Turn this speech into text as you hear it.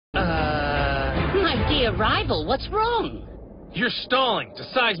My dear rival, what's wrong? You're stalling to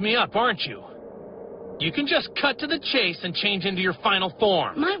size me up, aren't you? You can just cut to the chase and change into your final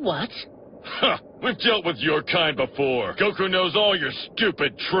form. My what? Huh, we've dealt with your kind before. Goku knows all your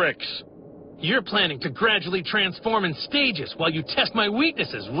stupid tricks. You're planning to gradually transform in stages while you test my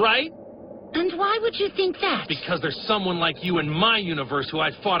weaknesses, right? And why would you think that? Because there's someone like you in my universe who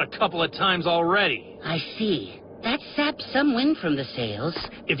I've fought a couple of times already. I see. That saps some wind from the sails.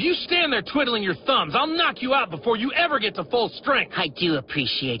 If you stand there twiddling your thumbs, I'll knock you out before you ever get to full strength. I do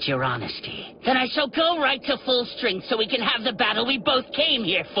appreciate your honesty. Then I shall go right to full strength so we can have the battle we both came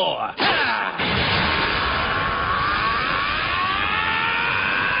here for.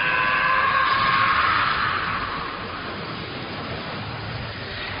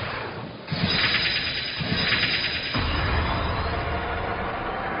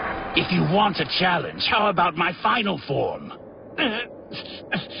 If you want a challenge, how about my final form?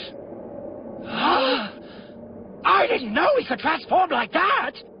 I didn't know he could transform like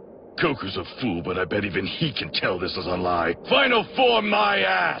that! Goku's a fool, but I bet even he can tell this is a lie. Final form my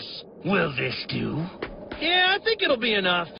ass! Will this do? Yeah, I think it'll be enough.